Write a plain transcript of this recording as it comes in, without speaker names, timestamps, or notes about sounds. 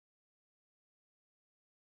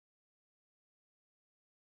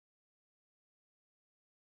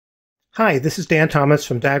Hi, this is Dan Thomas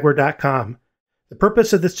from Dagware.com. The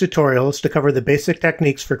purpose of this tutorial is to cover the basic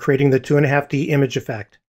techniques for creating the 2.5D image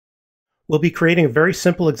effect. We'll be creating a very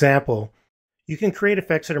simple example. You can create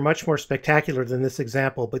effects that are much more spectacular than this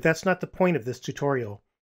example, but that's not the point of this tutorial.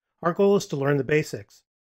 Our goal is to learn the basics.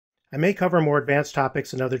 I may cover more advanced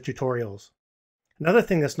topics in other tutorials. Another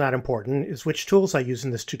thing that's not important is which tools I use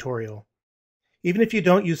in this tutorial. Even if you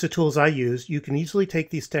don't use the tools I use, you can easily take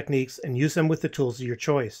these techniques and use them with the tools of your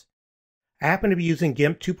choice. I happen to be using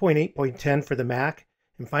GIMP 2.8.10 for the Mac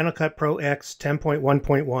and Final Cut Pro X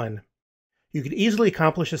 10.1.1. You could easily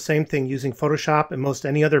accomplish the same thing using Photoshop and most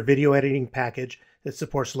any other video editing package that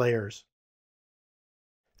supports layers.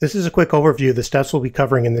 This is a quick overview of the steps we'll be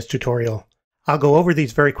covering in this tutorial. I'll go over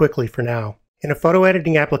these very quickly for now. In a photo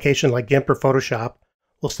editing application like GIMP or Photoshop,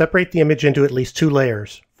 we'll separate the image into at least two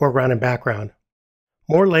layers, foreground and background.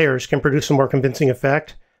 More layers can produce a more convincing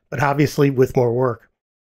effect, but obviously with more work.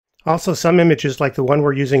 Also, some images like the one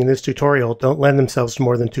we're using in this tutorial don't lend themselves to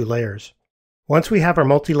more than two layers. Once we have our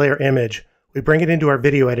multi-layer image, we bring it into our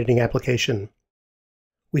video editing application.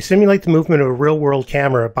 We simulate the movement of a real-world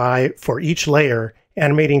camera by, for each layer,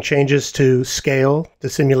 animating changes to scale to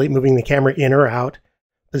simulate moving the camera in or out,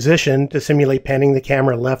 position to simulate panning the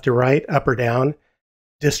camera left or right, up or down,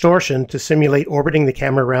 distortion to simulate orbiting the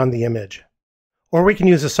camera around the image. Or we can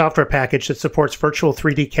use a software package that supports virtual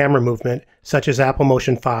 3D camera movement, such as Apple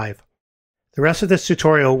Motion 5. The rest of this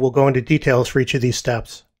tutorial will go into details for each of these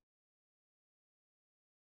steps.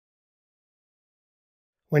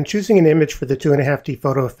 When choosing an image for the 2.5D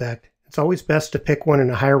photo effect, it's always best to pick one in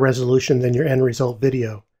a higher resolution than your end result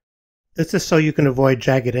video. This is so you can avoid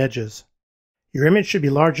jagged edges. Your image should be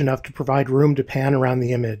large enough to provide room to pan around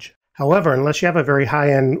the image. However, unless you have a very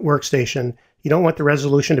high-end workstation, you don't want the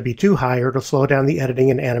resolution to be too high or it'll slow down the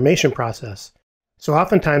editing and animation process. So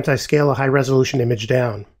oftentimes I scale a high-resolution image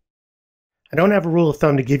down. I don't have a rule of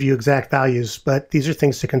thumb to give you exact values, but these are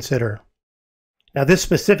things to consider. Now this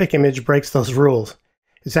specific image breaks those rules.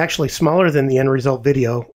 It's actually smaller than the end result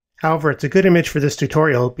video. However, it's a good image for this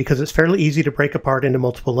tutorial because it's fairly easy to break apart into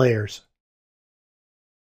multiple layers.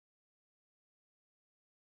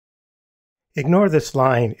 Ignore this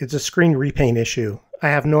line, it's a screen repaint issue. I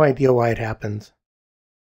have no idea why it happens.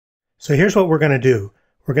 So here's what we're going to do.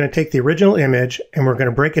 We're going to take the original image and we're going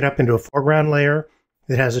to break it up into a foreground layer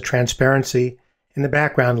that has a transparency and the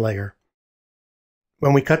background layer.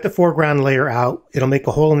 When we cut the foreground layer out, it'll make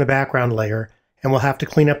a hole in the background layer and we'll have to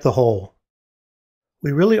clean up the hole.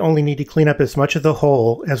 We really only need to clean up as much of the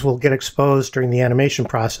hole as will get exposed during the animation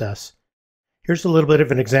process. Here's a little bit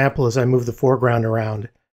of an example as I move the foreground around.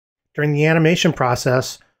 During the animation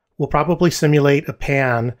process, we'll probably simulate a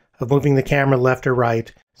pan of moving the camera left or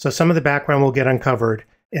right, so some of the background will get uncovered,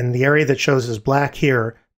 and the area that shows as black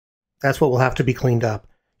here, that's what will have to be cleaned up.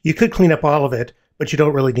 You could clean up all of it, but you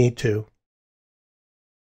don't really need to.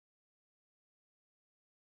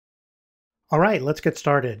 Alright, let's get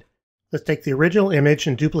started. Let's take the original image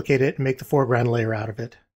and duplicate it and make the foreground layer out of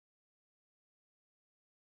it.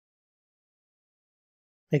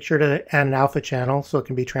 Make sure to add an alpha channel so it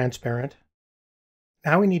can be transparent.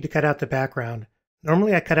 Now we need to cut out the background.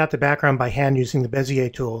 Normally I cut out the background by hand using the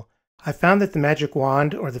Bezier tool. I found that the magic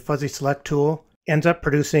wand or the fuzzy select tool ends up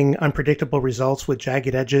producing unpredictable results with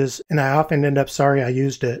jagged edges, and I often end up sorry I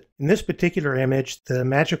used it. In this particular image, the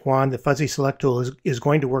magic wand, the fuzzy select tool, is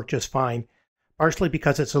going to work just fine, partially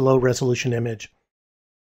because it's a low resolution image.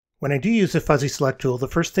 When I do use the fuzzy select tool, the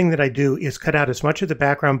first thing that I do is cut out as much of the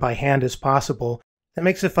background by hand as possible. That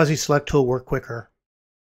makes the fuzzy select tool work quicker.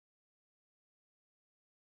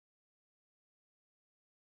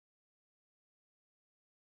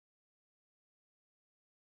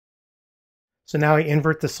 So now I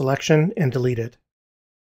invert the selection and delete it.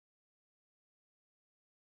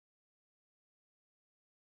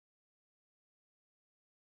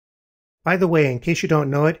 By the way, in case you don't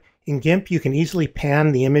know it, in GIMP you can easily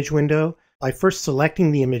pan the image window by first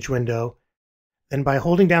selecting the image window, then by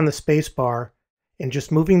holding down the space bar and just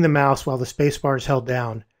moving the mouse while the space bar is held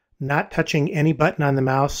down, not touching any button on the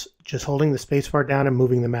mouse, just holding the space bar down and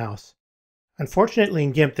moving the mouse. Unfortunately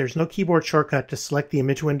in GIMP there's no keyboard shortcut to select the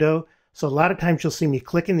image window, so a lot of times you'll see me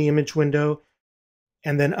click in the image window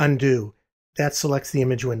and then undo. That selects the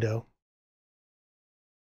image window.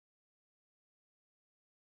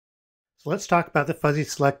 So let's talk about the fuzzy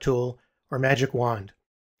select tool or magic wand.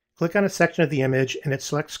 Click on a section of the image and it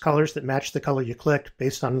selects colors that match the color you clicked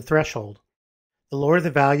based on the threshold. The lower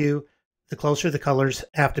the value, the closer the colors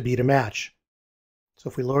have to be to match. So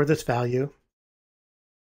if we lower this value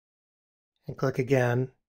and click again, it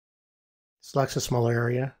selects a smaller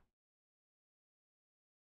area,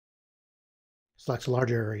 selects a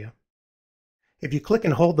larger area. If you click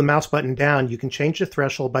and hold the mouse button down, you can change the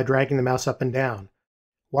threshold by dragging the mouse up and down.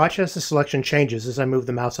 Watch as the selection changes as I move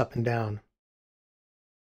the mouse up and down.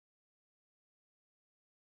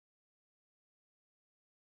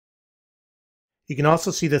 You can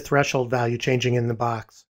also see the threshold value changing in the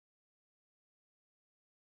box.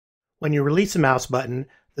 When you release the mouse button,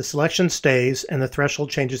 the selection stays and the threshold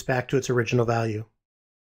changes back to its original value.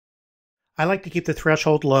 I like to keep the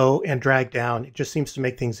threshold low and drag down. It just seems to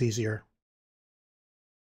make things easier.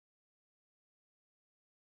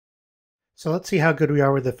 So let's see how good we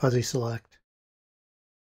are with the fuzzy select.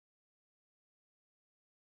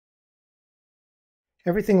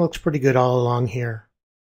 Everything looks pretty good all along here.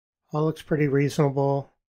 All looks pretty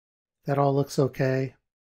reasonable. That all looks okay.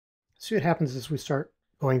 Let's see what happens as we start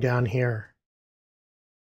going down here.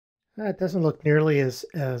 It doesn't look nearly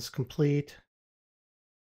as complete.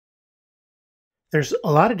 There's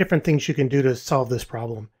a lot of different things you can do to solve this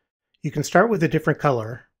problem. You can start with a different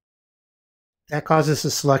color. That causes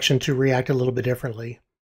the selection to react a little bit differently.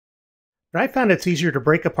 But I found it's easier to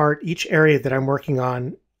break apart each area that I'm working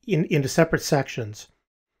on into separate sections.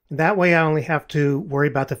 And that way I only have to worry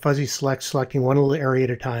about the fuzzy select selecting one little area at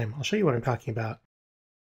a time. I'll show you what I'm talking about.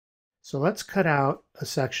 So let's cut out a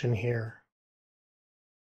section here.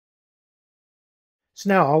 So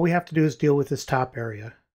now all we have to do is deal with this top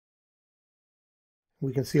area.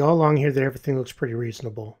 We can see all along here that everything looks pretty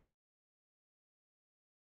reasonable.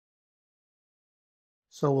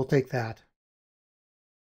 So we'll take that.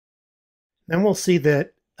 Then we'll see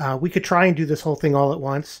that we could try and do this whole thing all at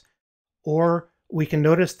once, or we can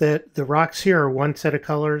notice that the rocks here are one set of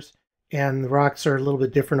colors and the rocks are a little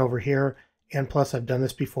bit different over here. And plus I've done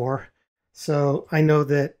this before. So I know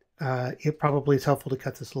that it probably is helpful to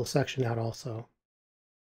cut this little section out also.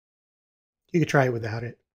 You could try it without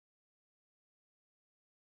it.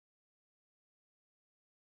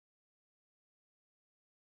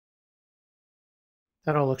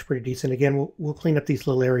 That all looks pretty decent. Again, we'll clean up these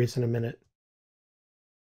little areas in a minute.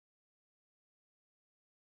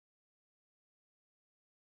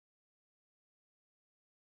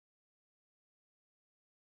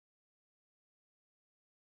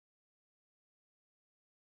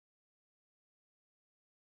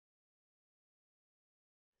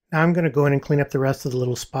 Now I'm going to go in and clean up the rest of the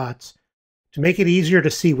little spots. To make it easier to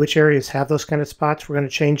see which areas have those kind of spots, we're going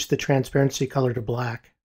to change the transparency color to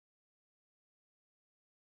black.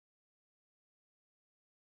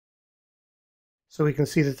 So we can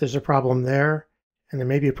see that there's a problem there, and there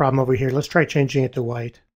may be a problem over here. Let's try changing it to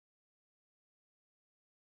white.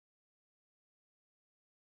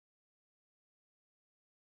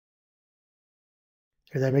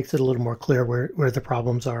 That makes it a little more clear where the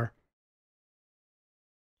problems are.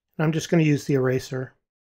 And I'm just going to use the eraser.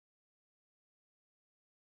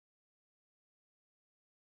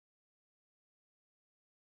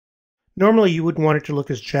 Normally you wouldn't want it to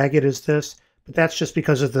look as jagged as this, but that's just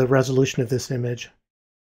because of the resolution of this image.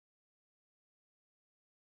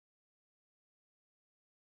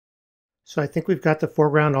 So I think we've got the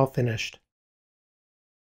foreground all finished.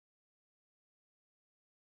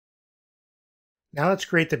 Now let's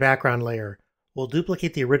create the background layer. We'll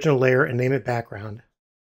duplicate the original layer and name it background.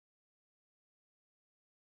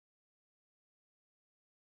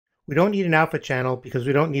 We don't need an alpha channel because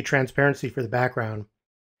we don't need transparency for the background.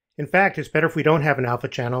 In fact, it's better if we don't have an alpha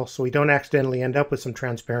channel so we don't accidentally end up with some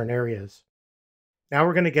transparent areas. Now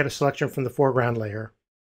we're going to get a selection from the foreground layer.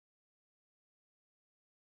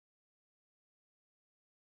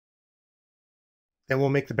 Then we'll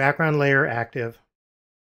make the background layer active.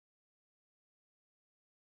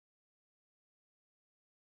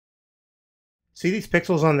 See these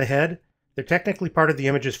pixels on the head? They're technically part of the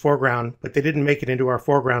image's foreground, but they didn't make it into our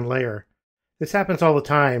foreground layer. This happens all the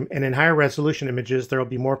time, and in higher resolution images, there will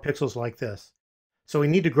be more pixels like this. So we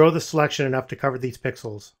need to grow the selection enough to cover these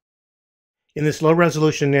pixels. In this low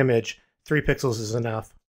resolution image, 3 pixels is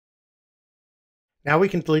enough. Now we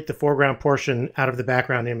can delete the foreground portion out of the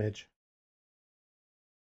background image.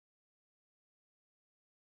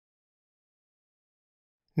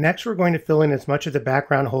 Next, we're going to fill in as much of the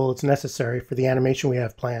background hole as necessary for the animation we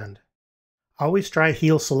have planned. Always try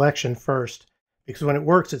heel selection first, because when it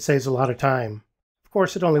works, it saves a lot of time. Of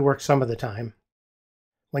course, it only works some of the time.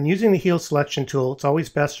 When using the heel selection tool, it's always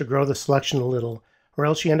best to grow the selection a little, or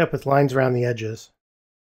else you end up with lines around the edges.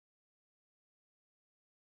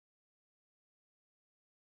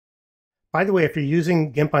 By the way, if you're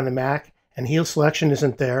using GIMP on the Mac and heel selection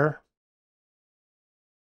isn't there,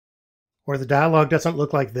 or the dialog doesn't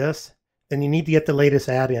look like this, then you need to get the latest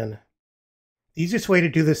add-in. The easiest way to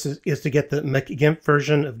do this is to get the GIMP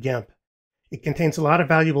version of GIMP. It contains a lot of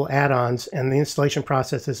valuable add-ons and the installation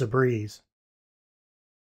process is a breeze.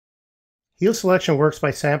 Hue selection works by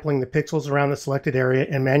sampling the pixels around the selected area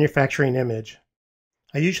and manufacturing an image.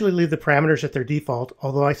 I usually leave the parameters at their default,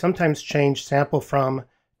 although I sometimes change sample from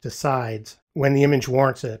to sides when the image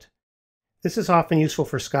warrants it. This is often useful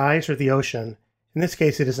for skies or the ocean. In this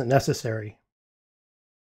case, it isn't necessary.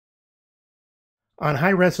 On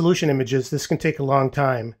high-resolution images, this can take a long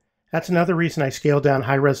time. That's another reason I scale down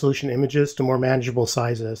high-resolution images to more manageable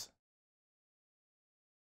sizes.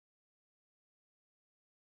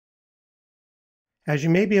 As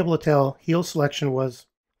you may be able to tell, hue selection was,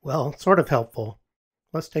 well, sort of helpful.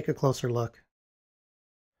 Let's take a closer look.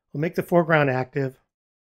 We'll make the foreground active,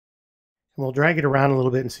 and we'll drag it around a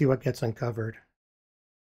little bit and see what gets uncovered.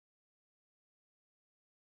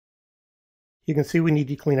 You can see we need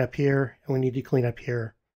to clean up here, and we need to clean up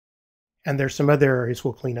here. And there's some other areas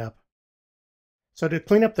we'll clean up. So to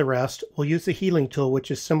clean up the rest, we'll use the healing tool,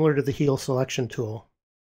 which is similar to the hue selection tool.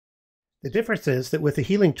 The difference is that with the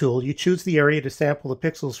healing tool, you choose the area to sample the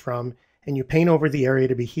pixels from, and you paint over the area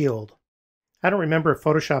to be healed. I don't remember if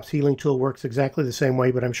Photoshop's healing tool works exactly the same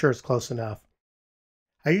way, but I'm sure it's close enough.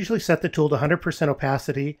 I usually set the tool to 100%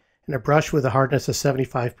 opacity and a brush with a hardness of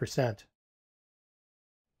 75%.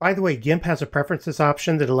 By the way, GIMP has a preferences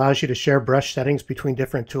option that allows you to share brush settings between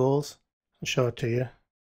different tools. I'll show it to you.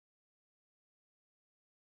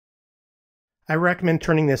 I recommend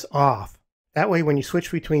turning this off. That way, when you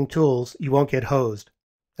switch between tools, you won't get hosed.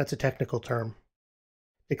 That's a technical term.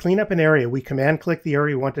 To clean up an area, we command-click the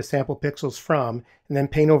area we want to sample pixels from, and then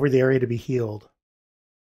paint over the area to be healed.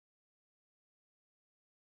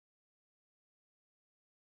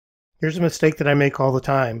 Here's a mistake that I make all the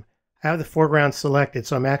time. I have the foreground selected,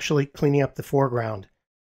 so I'm actually cleaning up the foreground.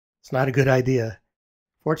 It's not a good idea.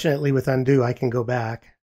 Fortunately, with undo, I can go back.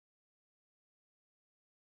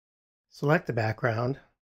 Select the background.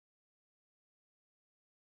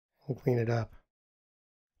 And clean it up.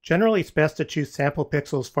 Generally, it's best to choose sample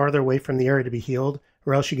pixels farther away from the area to be healed,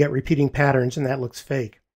 or else you get repeating patterns and that looks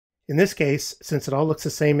fake. In this case, since it all looks the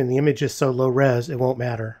same and the image is so low res, it won't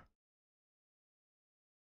matter.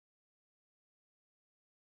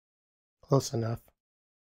 Close enough.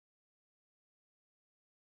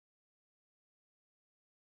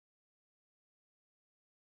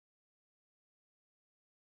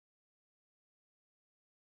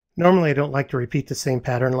 Normally I don't like to repeat the same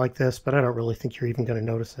pattern like this, but I don't really think you're even going to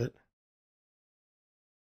notice it.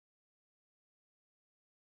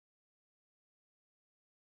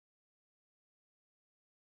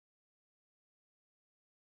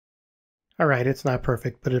 Alright, it's not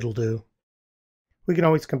perfect, but it'll do. We can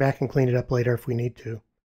always come back and clean it up later if we need to.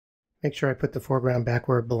 Make sure I put the foreground back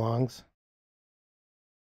where it belongs.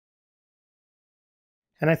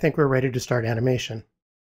 And I think we're ready to start animation.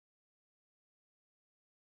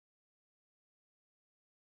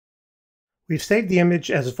 We've saved the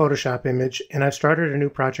image as a Photoshop image, and I've started a new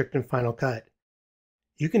project in Final Cut.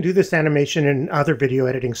 You can do this animation in other video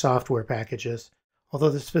editing software packages. Although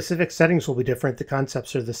the specific settings will be different, the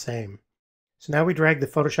concepts are the same. So now we drag the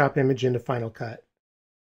Photoshop image into Final Cut.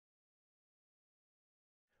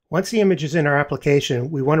 Once the image is in our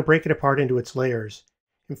application, we want to break it apart into its layers.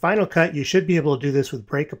 In Final Cut, you should be able to do this with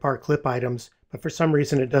break apart clip items, but for some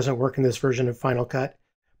reason it doesn't work in this version of Final Cut.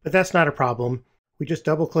 But that's not a problem. We just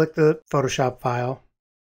double-click the Photoshop file,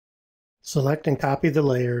 select and copy the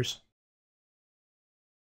layers,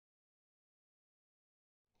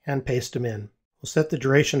 and paste them in. We'll set the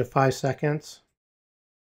duration to 5 seconds,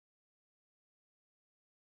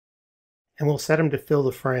 and we'll set them to fill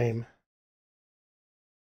the frame.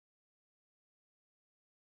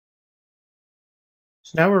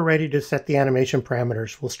 So now we're ready to set the animation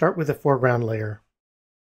parameters. We'll start with the foreground layer.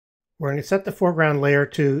 We're going to set the foreground layer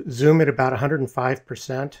to zoom at about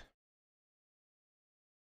 105%.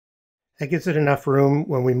 That gives it enough room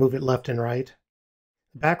when we move it left and right.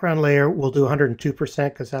 The background layer we'll do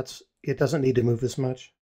 102% because it doesn't need to move as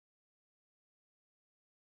much.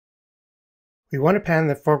 We want to pan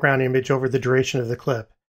the foreground image over the duration of the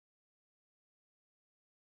clip.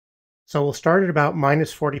 So we'll start at about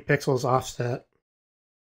minus 40 pixels offset.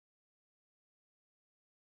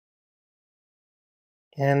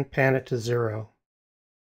 And pan it to 0.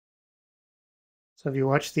 So if you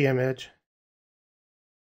watch the image,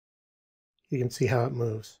 you can see how it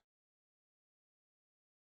moves.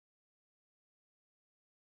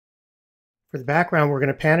 For the background, we're going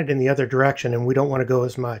to pan it in the other direction, and we don't want to go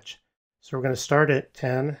as much. So we're going to start at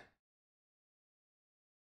 10.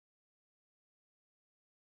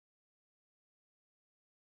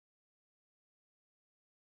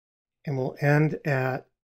 And we'll end at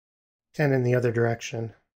 10 in the other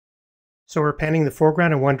direction. So we're panning the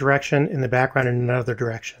foreground in one direction and the background in another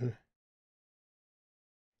direction.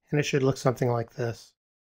 and it should look something like this.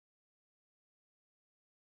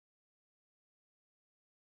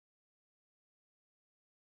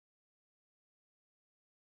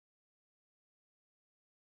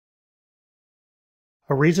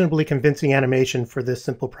 A reasonably convincing animation for this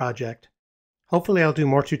simple project. Hopefully I'll do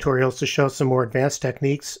more tutorials to show some more advanced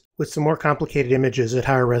techniques with some more complicated images at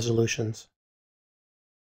higher resolutions.